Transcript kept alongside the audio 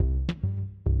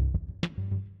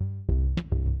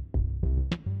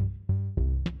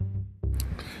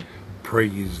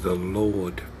Praise the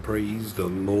Lord, praise the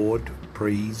Lord,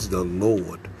 praise the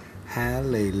Lord.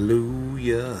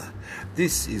 Hallelujah.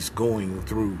 This is Going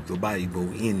Through the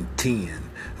Bible in 10.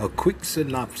 A quick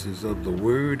synopsis of the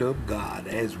Word of God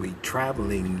as we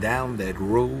traveling down that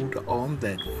road on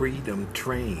that freedom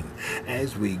train.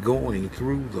 As we going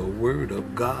through the Word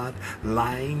of God,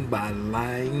 line by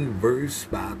line, verse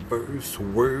by verse,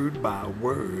 word by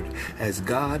word, as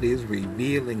God is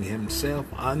revealing Himself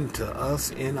unto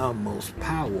us in a most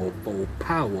powerful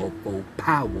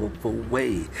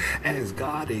way. As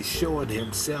God is showing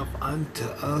Himself unto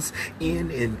us in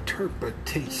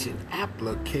interpretation,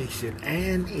 application,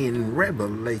 and in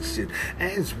revelation,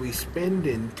 as we spend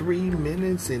in 3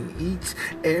 minutes in each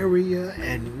area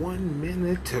and 1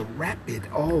 minute to wrap it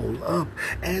all up,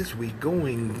 as we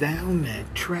going down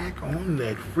that track on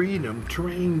that freedom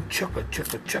train, chugga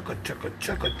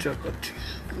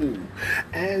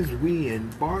as we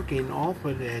embarking off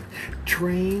of that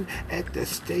train at the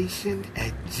station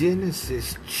at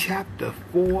Genesis chapter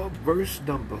 4 verse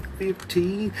number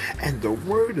 15, and the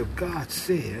Word of God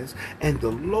says, and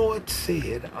the Lord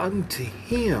said unto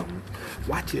him,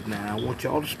 watch it now, I want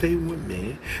y'all to stay with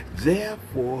me,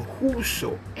 therefore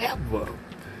whosoever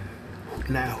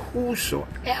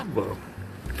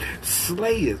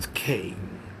slayeth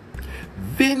Cain,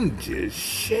 vengeance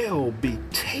shall be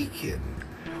taken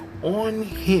on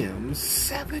him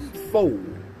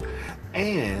sevenfold.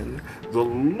 And the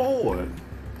Lord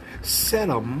set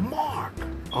a mark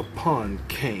upon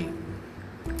Cain,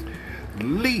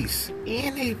 lest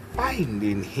any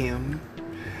finding him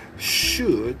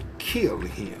should kill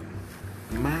him.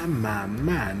 My.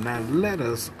 Now let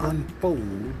us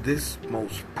unfold this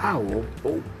most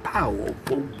powerful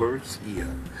verse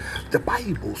here. The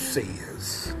Bible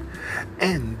says,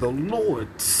 and the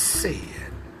Lord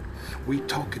said, we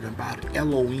talking about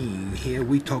Elohim here.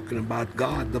 We talking about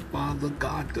God the Father,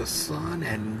 God the Son,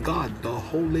 and God the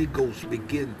Holy Ghost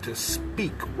begin to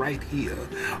speak right here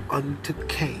unto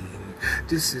Cain.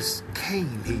 This is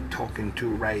Cain he talking to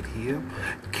right here.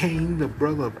 Cain, the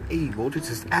brother of Abel.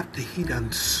 This is after he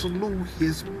done slew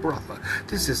his brother.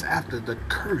 This is after the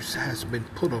curse has been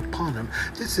put upon him.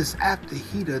 This is after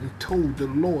he done told the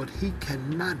Lord he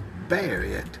cannot bear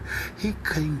it. He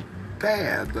can't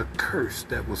bear the curse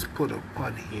that was put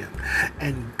upon him,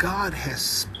 and God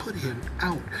has put him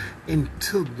out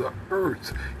into the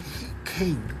earth. He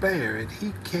can't bear it,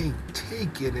 he can't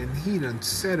take it, and he done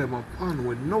set him upon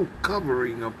with no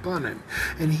covering upon him,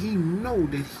 and he know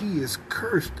that he is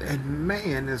cursed, and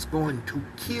man is going to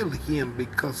kill him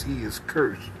because he is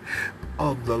cursed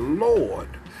of the Lord.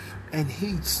 And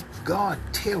God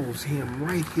tells him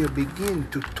right here, begin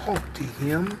to talk to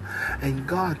him. And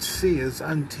God says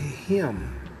unto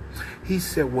him, he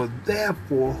said, well,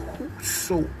 therefore,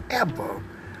 whosoever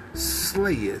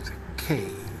slayeth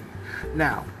Cain.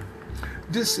 Now,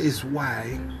 this is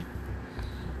why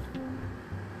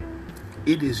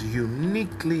it is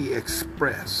uniquely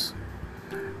expressed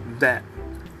that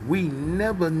we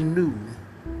never knew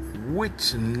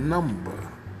which number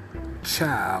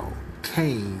child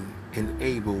Cain and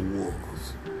Abel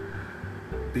was,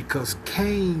 because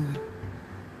Cain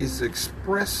is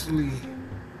expressly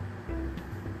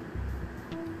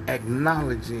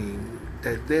acknowledging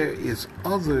that there is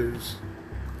others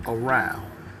around.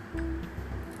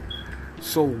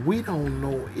 So we don't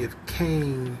know if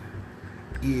Cain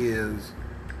is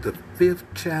the 5th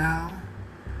child,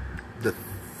 the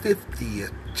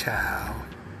 50th child,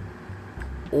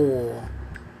 or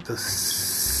the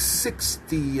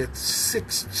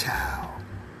 66th child,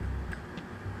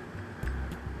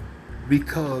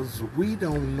 because we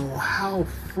don't know how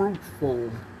fruitful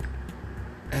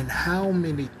and how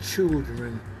many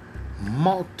children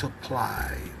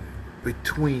multiplied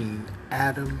between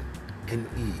Adam and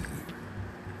Eve.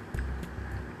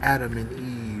 Adam and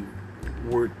Eve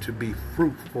were to be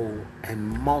fruitful and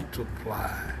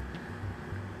multiply,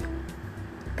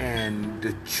 and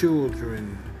the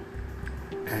children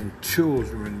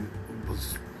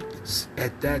was,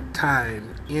 at that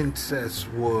time, incest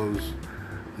was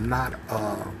not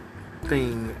a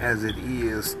thing as it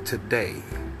is today.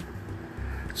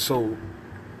 So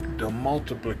the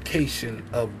multiplication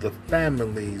of the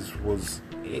families was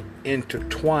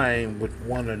intertwined with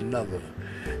one another.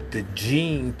 The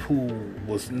gene pool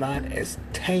was not as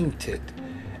tainted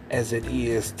as it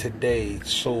is today.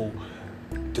 So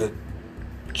the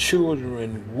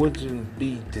children wouldn't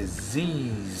be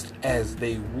diseased as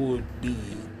they would be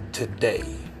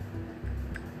today.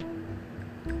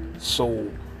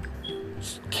 So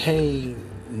Cain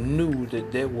knew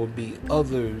that there would be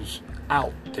others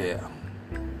out there.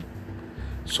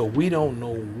 So we don't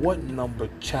know what number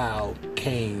child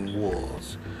Cain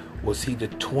was. Was he the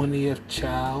 20th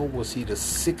child? Was he the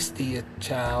 60th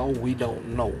child? We don't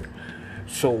know.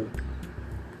 So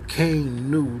Cain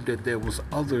knew that there was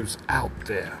others out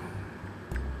there.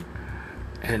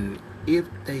 And if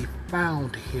they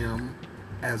found him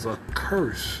as a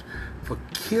curse for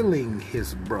killing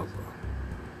his brother,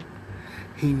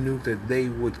 he knew that they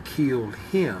would kill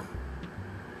him,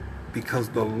 because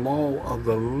the law of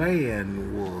the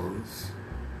land was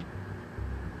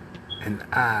an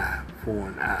eye for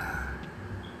an eye.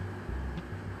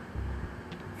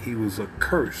 He was a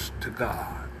curse to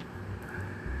God.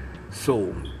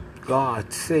 So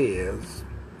God says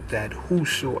that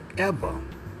whosoever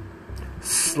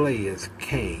slayeth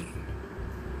Cain,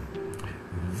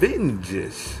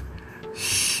 vengeance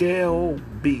shall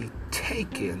be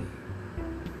taken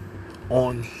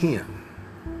on him.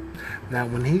 Now,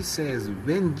 when he says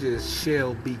vengeance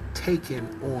shall be taken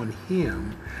on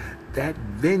him, that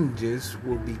vengeance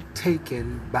will be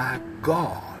taken by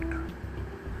God.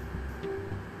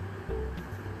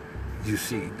 You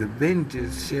see, the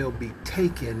vengeance shall be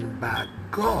taken by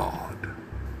God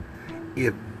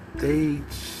if they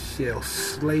shall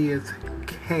slayeth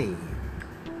Cain.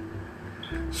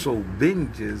 So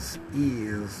vengeance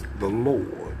is the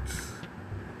Lord's,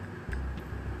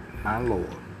 my Lord.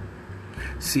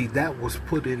 See, that was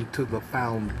put into the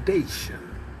foundation.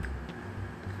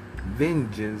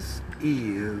 Vengeance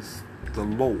is the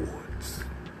Lord's.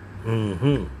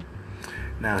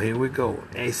 Now here we go.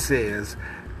 It says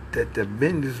that the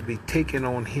vengeance be taken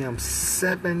on him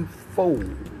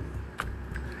sevenfold.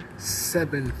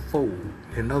 Sevenfold.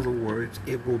 In other words,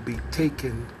 it will be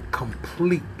taken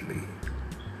completely.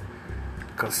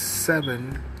 Because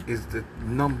 7 is the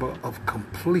number of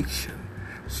completion.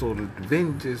 So the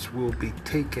vengeance will be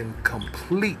taken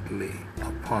completely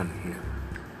upon him.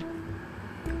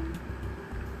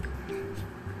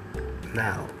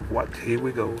 Now, here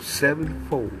we go.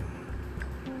 Sevenfold.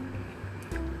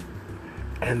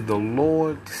 And the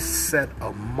Lord set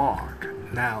a mark.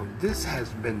 Now, this has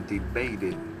been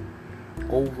debated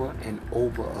over and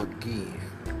over again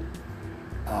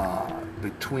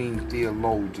between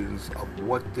theologians of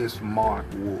what this mark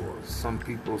was. Some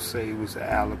people say it was an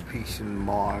alopecia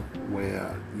mark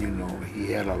where,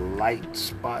 he had a light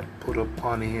spot put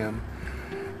upon him,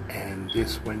 and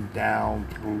this went down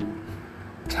through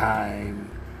time,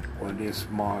 or this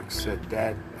mark said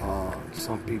that.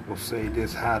 Some people say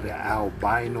this how the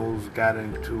albinos got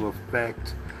into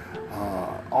effect.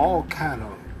 All kind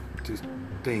of just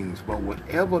things, but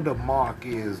whatever the mark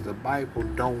is, the Bible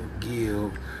don't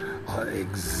give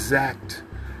exact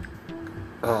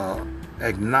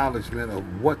acknowledgement of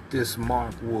what this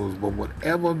mark was. But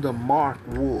whatever the mark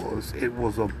was, it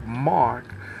was a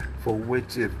mark for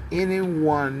which if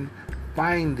anyone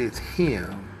findeth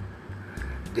him,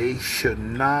 they should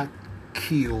not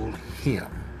kill him.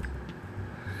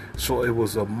 So it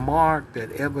was a mark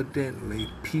that evidently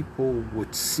people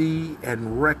would see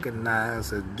and recognize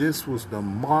that this was the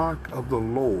mark of the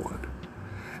Lord,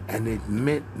 and it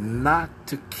meant not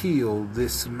to kill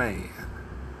this man.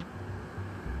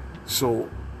 So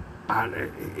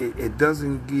it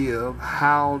doesn't give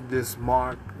how this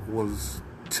mark was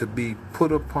to be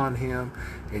put upon him.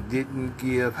 It didn't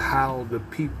give how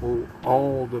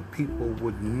all the people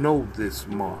would know this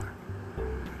mark.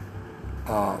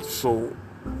 So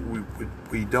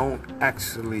we don't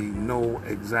actually know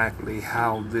exactly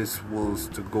how this was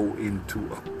to go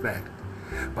into effect.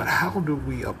 But how do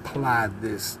we apply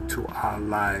this to our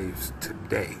lives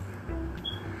today?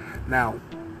 Now,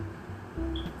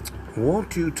 I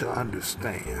want you to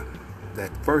understand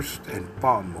that first and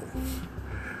foremost,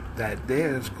 that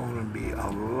there's going to be a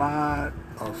lot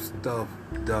of stuff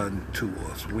done to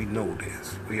us. We know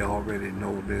this. We already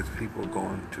know this. People are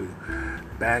going to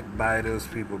backbite us.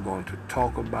 People are going to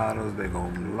talk about us. They're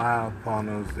going to lie upon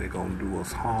us. They're going to do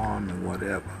us harm and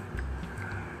whatever.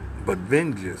 But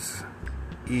vengeance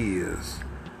is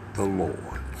the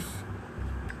Lord's.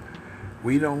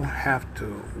 We don't have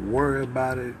to worry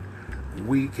about it.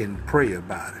 We can pray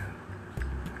about it,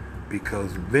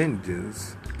 because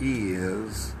vengeance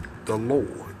is the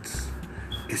Lord's.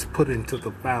 It's put into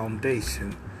the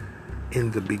foundation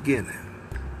in the beginning.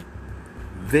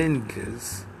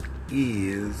 Vengeance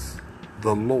is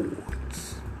the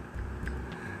Lord's.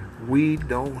 We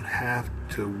don't have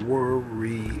to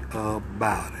worry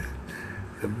about it.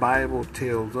 The Bible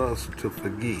tells us to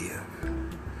forgive,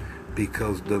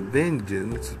 because the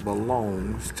vengeance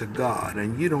belongs to God,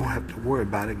 and you don't have to worry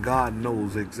about it. God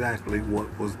knows exactly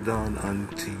what was done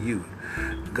unto you.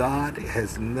 God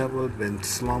has never been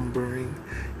slumbering.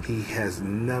 He has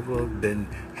never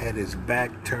had his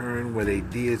back turned where they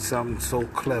did something so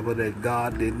clever that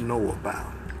God didn't know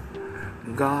about.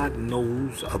 God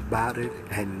knows about it,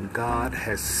 and God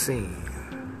has seen.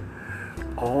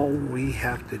 All we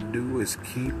have to do is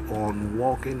keep on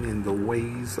walking in the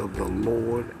ways of the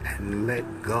Lord and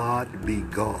let God be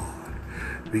God.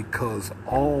 Because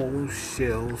all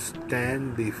shall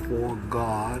stand before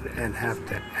God and have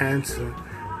to answer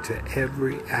to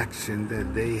every action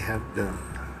that they have done.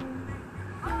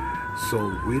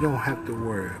 So we don't have to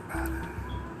worry about it.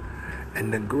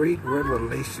 And the great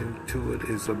revelation to it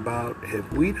is about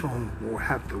if we don't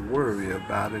have to worry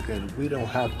about it, then we don't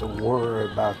have to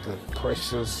worry about the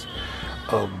pressures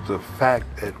of the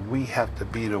fact that we have to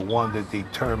be the one to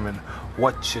determine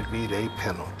what should be their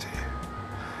penalty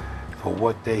for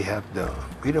what they have done.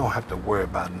 We don't have to worry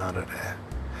about none of that,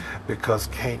 because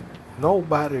can't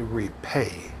nobody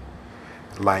repay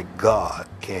like God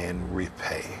can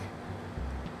repay.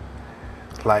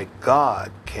 Like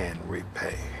God can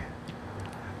repay.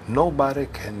 Nobody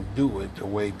can do it the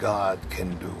way God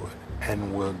can do it.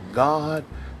 And when God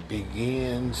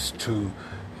begins to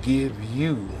give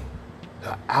you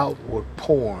the outward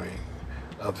pouring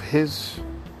of His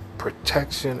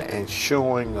protection and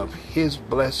showing of His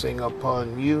blessing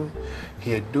upon you,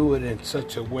 He'll do it in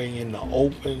such a way in the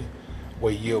open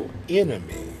where your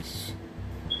enemies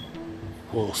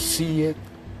will see it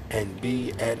and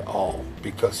be at all,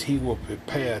 because He will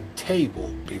prepare a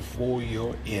table before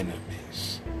your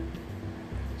enemies.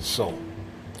 So,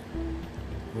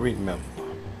 remember,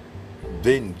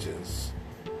 vengeance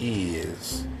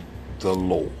is the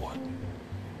Lord.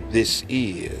 This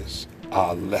is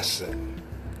our lesson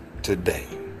today.